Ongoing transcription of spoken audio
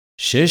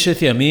ששת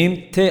ימים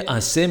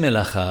תעשה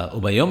מלאכה,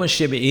 וביום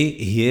השביעי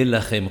יהיה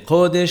לכם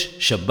קודש,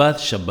 שבת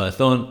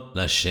שבתון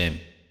להשם.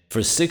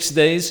 For 6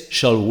 days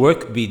shall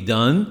work be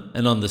done,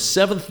 and on the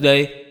 7th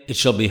day it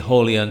shall be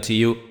holy unto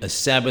you, a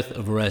Sabbath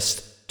of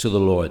rest to the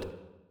Lord.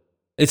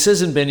 It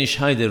says in Ben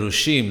Ishai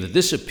Derushim that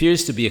this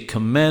appears to be a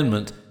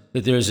commandment,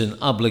 that there is an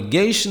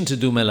obligation to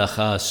do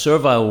melacha,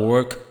 servile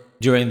work,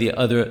 during the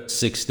other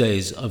 6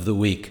 days of the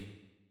week.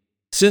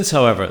 Since,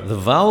 however, the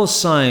vowel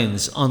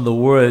signs on the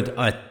word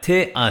are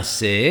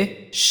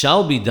te'aseh,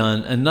 shall be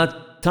done, and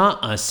not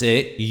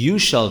ta'aseh, you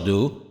shall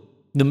do,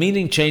 the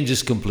meaning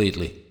changes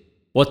completely.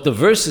 What the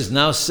verse is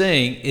now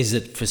saying is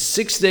that for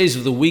 6 days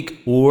of the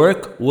week,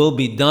 work will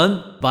be done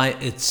by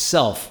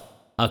itself.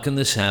 How can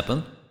this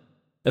happen?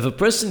 If a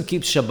person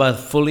keeps Shabbat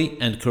fully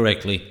and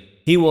correctly,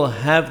 he will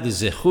have the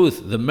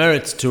zechut, the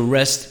merit to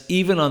rest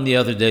even on the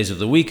other days of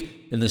the week,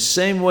 in the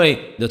same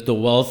way that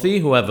the wealthy,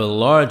 who have a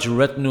large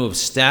retinue of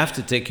staff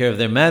to take care of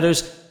their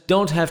matters,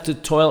 don't have to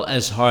toil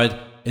as hard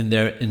in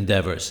their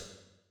endeavors.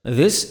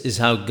 This is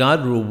how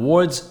God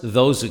rewards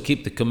those who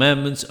keep the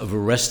commandments of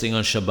resting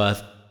on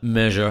Shabbat,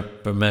 measure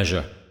for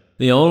measure.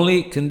 The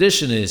only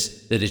condition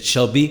is that it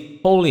shall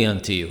be holy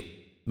unto you,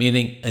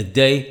 meaning a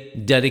day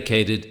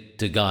dedicated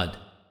to God.